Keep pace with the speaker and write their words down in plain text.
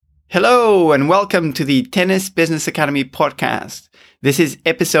Hello and welcome to the Tennis Business Academy podcast. This is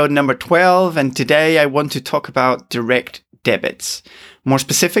episode number 12 and today I want to talk about direct debits. More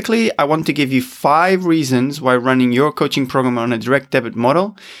specifically, I want to give you 5 reasons why running your coaching program on a direct debit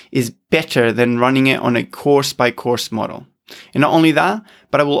model is better than running it on a course-by-course model. And not only that,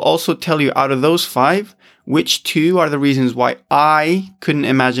 but I will also tell you out of those 5, which 2 are the reasons why I couldn't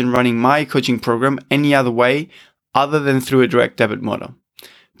imagine running my coaching program any other way other than through a direct debit model.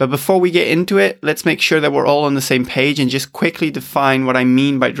 But before we get into it, let's make sure that we're all on the same page and just quickly define what I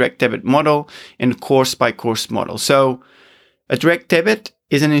mean by direct debit model and course-by-course model. So a direct debit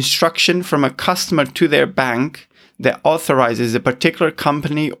is an instruction from a customer to their bank that authorizes a particular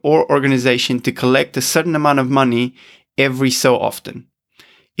company or organization to collect a certain amount of money every so often.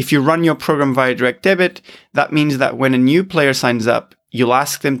 If you run your program via direct debit, that means that when a new player signs up, you'll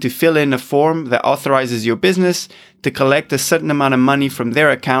ask them to fill in a form that authorizes your business to collect a certain amount of money from their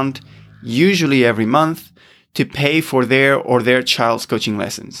account, usually every month, to pay for their or their child's coaching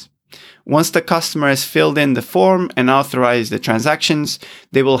lessons. Once the customer has filled in the form and authorized the transactions,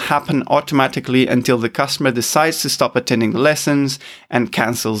 they will happen automatically until the customer decides to stop attending the lessons and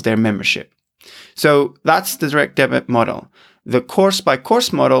cancels their membership. So that's the direct debit model. The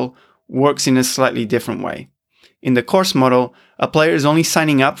course-by-course model works in a slightly different way. In the course model, a player is only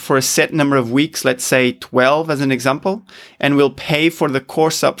signing up for a set number of weeks, let's say 12 as an example, and will pay for the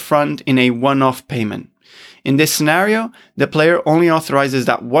course up front in a one-off payment. In this scenario, the player only authorizes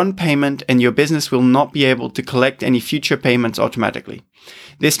that one payment and your business will not be able to collect any future payments automatically.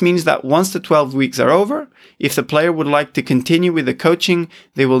 This means that once the 12 weeks are over, if the player would like to continue with the coaching,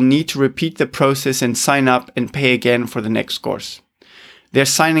 they will need to repeat the process and sign up and pay again for the next course. They're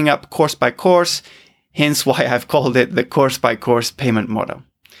signing up course by course, hence why I've called it the course-by-course payment model.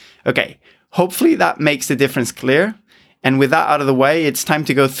 Okay, hopefully that makes the difference clear. And with that out of the way, it's time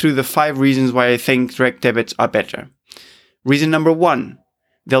to go through the 5 reasons why I think direct debits are better. Reason number 1,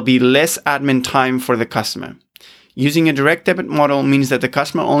 there'll be less admin time for the customer. Using a direct debit model means that the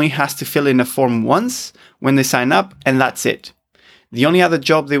customer only has to fill in a form once when they sign up, and that's it. The only other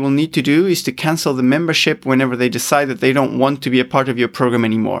job they will need to do is to cancel the membership whenever they decide that they don't want to be a part of your program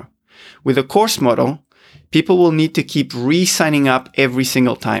anymore. With a course model, people will need to keep re-signing up every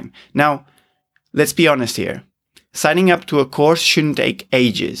single time. Now, let's be honest here. Signing up to a course shouldn't take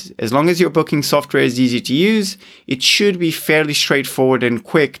ages. As long as your booking software is easy to use, it should be fairly straightforward and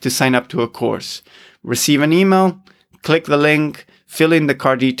quick to sign up to a course. Receive an email, click the link, fill in the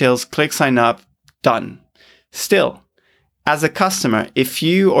card details, click sign up, done. Still, as a customer, if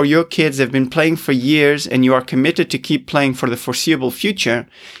you or your kids have been playing for years and you are committed to keep playing for the foreseeable future,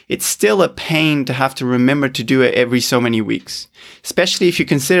 it's still a pain to have to remember to do it every so many weeks. Especially if you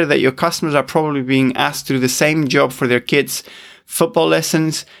consider that your customers are probably being asked to do the same job for their kids' football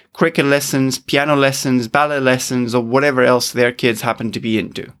lessons, cricket lessons, piano lessons, ballet lessons, or whatever else their kids happen to be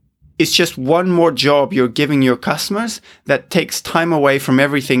into. It's just one more job you're giving your customers that takes time away from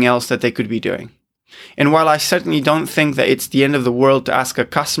everything else that they could be doing. And while I certainly don't think that it's the end of the world to ask a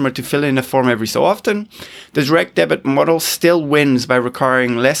customer to fill in a form every so often, the direct debit model still wins by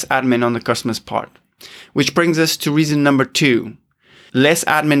requiring less admin on the customer's part. Which brings us to reason number 2, less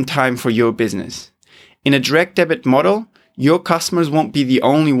admin time for your business. In a direct debit model, your customers won't be the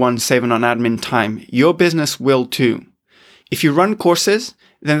only ones saving on admin time. Your business will too. If you run courses,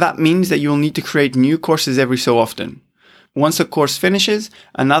 then that means that you'll need to create new courses every so often. Once a course finishes,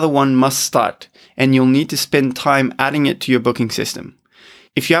 another one must start, and you'll need to spend time adding it to your booking system.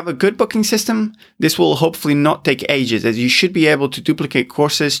 If you have a good booking system, this will hopefully not take ages, as you should be able to duplicate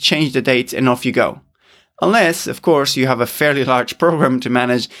courses, change the dates, and off you go. Unless, of course, you have a fairly large program to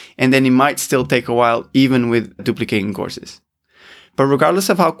manage, and then it might still take a while, even with duplicating courses. But regardless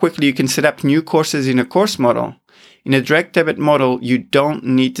of how quickly you can set up new courses in a course model, in a direct debit model, you don't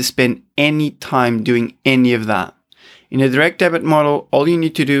need to spend any time doing any of that. In a direct debit model, all you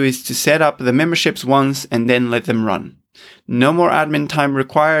need to do is to set up the memberships once and then let them run. No more admin time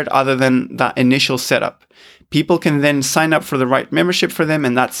required other than that initial setup. People can then sign up for the right membership for them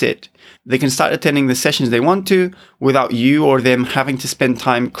and that's it. They can start attending the sessions they want to without you or them having to spend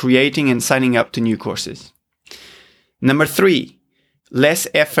time creating and signing up to new courses. Number 3, less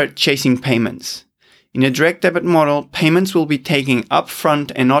effort chasing payments. In a direct debit model, payments will be taken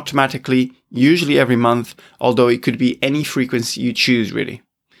upfront and automatically, usually every month, although it could be any frequency you choose really.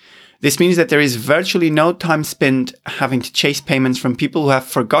 This means that there is virtually no time spent having to chase payments from people who have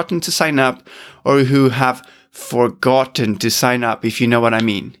forgotten to sign up or who have forgotten to sign up, if you know what I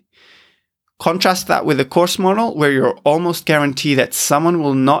mean. Contrast that with a course model where you're almost guaranteed that someone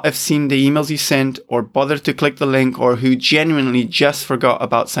will not have seen the emails you sent or bother to click the link or who genuinely just forgot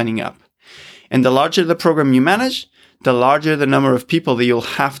about signing up. And the larger the program you manage, the larger the number of people that you'll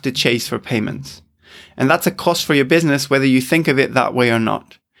have to chase for payments. And that's a cost for your business whether you think of it that way or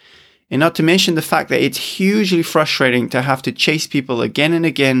not. And not to mention the fact that it's hugely frustrating to have to chase people again and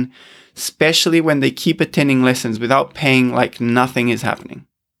again, especially when they keep attending lessons without paying like nothing is happening.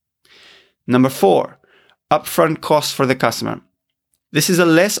 Number 4, upfront costs for the customer. This is a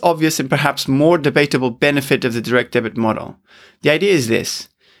less obvious and perhaps more debatable benefit of the direct debit model. The idea is this.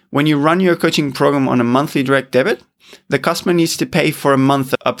 When you run your coaching program on a monthly direct debit, the customer needs to pay for a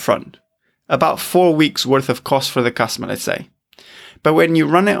month upfront. About 4 weeks worth of cost for the customer, let's say. But when you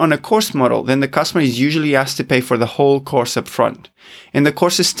run it on a course model, then the customer is usually asked to pay for the whole course upfront. And the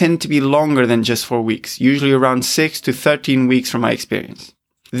courses tend to be longer than just 4 weeks, usually around 6 to 13 weeks from my experience.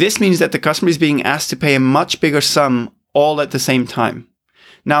 This means that the customer is being asked to pay a much bigger sum all at the same time.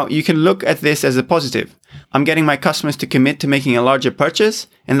 Now, you can look at this as a positive. I'm getting my customers to commit to making a larger purchase,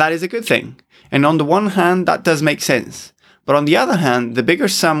 and that is a good thing. And on the one hand, that does make sense. But on the other hand, the bigger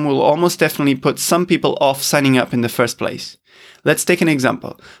sum will almost definitely put some people off signing up in the first place. Let's take an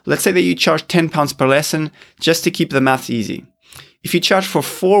example. Let's say that you charge £10 per lesson just to keep the math easy. If you charge for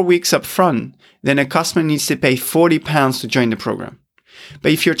 4 weeks up front, then a customer needs to pay £40 to join the program.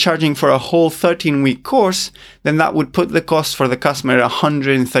 But if you're charging for a whole 13-week course, then that would put the cost for the customer at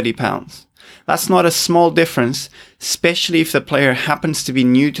 £130. That's not a small difference, especially if the player happens to be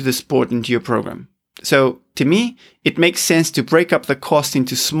new to the sport and to your program. So, to me, it makes sense to break up the cost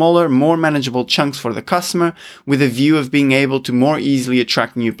into smaller, more manageable chunks for the customer with a view of being able to more easily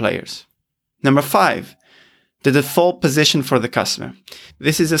attract new players. Number 5, the default position for the customer.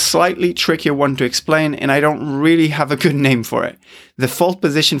 This is a slightly trickier one to explain, and I don't really have a good name for it. The default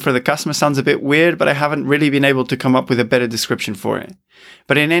position for the customer sounds a bit weird, but I haven't really been able to come up with a better description for it.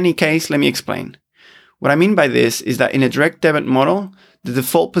 But in any case, let me explain. What I mean by this is that in a direct debit model, the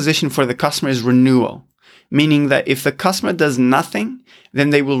default position for the customer is renewal, meaning that if the customer does nothing,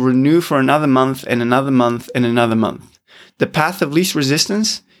 then they will renew for another month and another month and another month. The path of least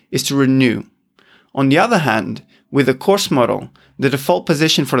resistance is to renew. On the other hand, with a course model, the default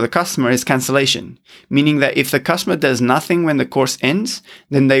position for the customer is cancellation, meaning that if the customer does nothing when the course ends,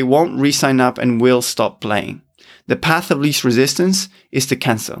 then they won't re-sign up and will stop playing. The path of least resistance is to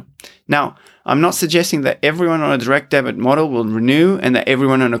cancel. Now, I'm not suggesting that everyone on a direct debit model will renew and that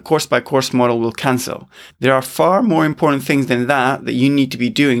everyone on a course-by-course model will cancel. There are far more important things than that you need to be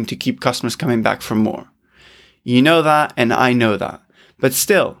doing to keep customers coming back for more. You know that, and I know that. But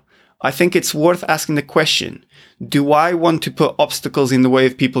still, I think it's worth asking the question, do I want to put obstacles in the way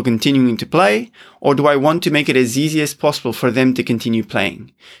of people continuing to play, or do I want to make it as easy as possible for them to continue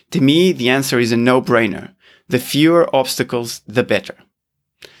playing? To me, the answer is a no-brainer. The fewer obstacles, the better.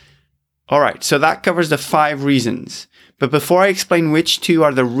 Alright, so that covers the 5 reasons. But before I explain which 2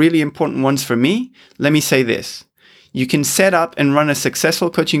 are the really important ones for me, let me say this. You can set up and run a successful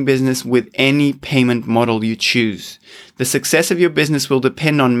coaching business with any payment model you choose. The success of your business will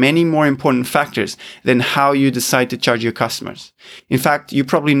depend on many more important factors than how you decide to charge your customers. In fact, you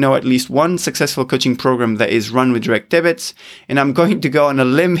probably know at least one successful coaching program that is run with direct debits, and I'm going to go on a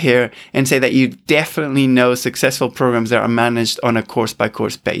limb here and say that you definitely know successful programs that are managed on a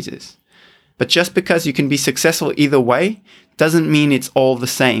course-by-course basis. But just because you can be successful either way doesn't mean it's all the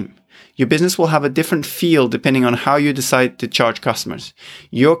same. Your business will have a different feel depending on how you decide to charge customers.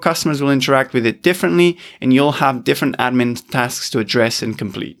 Your customers will interact with it differently, and you'll have different admin tasks to address and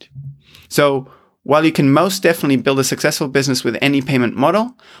complete. So, while you can most definitely build a successful business with any payment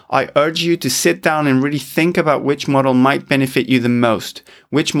model, I urge you to sit down and really think about which model might benefit you the most,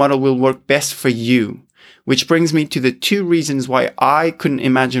 which model will work best for you. Which brings me to the 2 reasons why I couldn't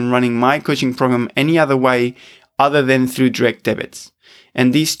imagine running my coaching program any other way other than through direct debits.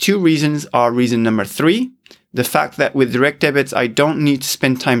 And these 2 reasons are reason number 3, the fact that with direct debits, I don't need to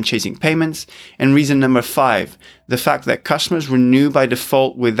spend time chasing payments, and reason number 5, the fact that customers renew by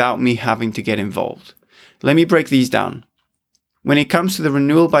default without me having to get involved. Let me break these down. When it comes to the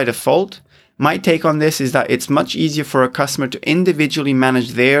renewal by default, my take on this is that it's much easier for a customer to individually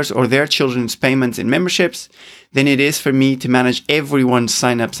manage theirs or their children's payments and memberships than it is for me to manage everyone's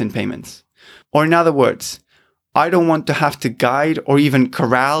signups and payments. Or in other words, I don't want to have to guide or even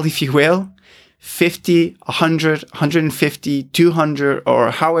corral, if you will, 50, 100, 150, 200,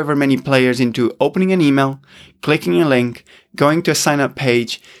 or however many players into opening an email, clicking a link, going to a sign-up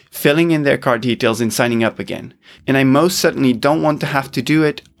page, filling in their card details and signing up again. And I most certainly don't want to have to do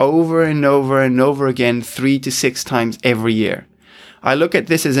it over and over and over again 3 to 6 times every year. I look at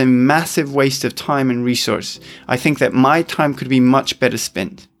this as a massive waste of time and resource. I think that my time could be much better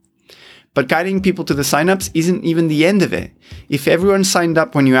spent. But guiding people to the signups isn't even the end of it. If everyone signed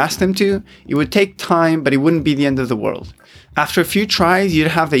up when you asked them to, it would take time, but it wouldn't be the end of the world. After a few tries, you'd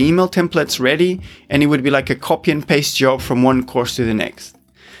have the email templates ready, and it would be like a copy and paste job from one course to the next.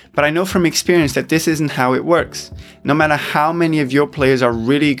 But I know from experience that this isn't how it works. No matter how many of your players are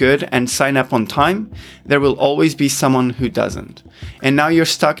really good and sign up on time, there will always be someone who doesn't. And now you're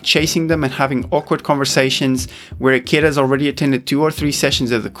stuck chasing them and having awkward conversations where a kid has already attended 2 or 3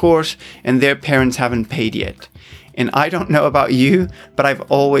 sessions of the course and their parents haven't paid yet. And I don't know about you, but I've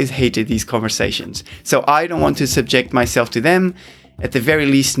always hated these conversations. So I don't want to subject myself to them, at the very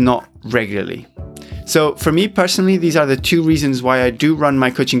least not regularly. So for me personally, these are the 2 reasons why I do run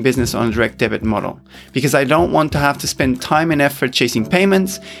my coaching business on a direct debit model. Because I don't want to have to spend time and effort chasing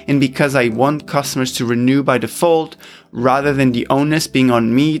payments, and because I want customers to renew by default, rather than the onus being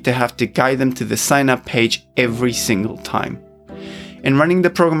on me to have to guide them to the sign up page every single time. And running the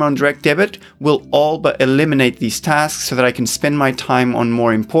program on direct debit will all but eliminate these tasks so that I can spend my time on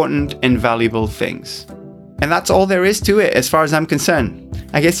more important and valuable things. And that's all there is to it as far as I'm concerned.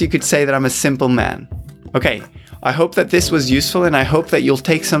 I guess you could say that I'm a simple man. Okay, I hope that this was useful, and I hope that you'll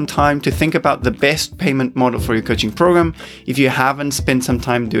take some time to think about the best payment model for your coaching program if you haven't spent some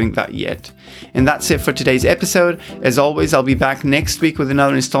time doing that yet. And that's it for today's episode. As always, I'll be back next week with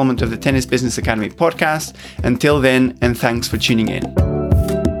another installment of the Tennis Business Academy podcast. Until then, and thanks for tuning in.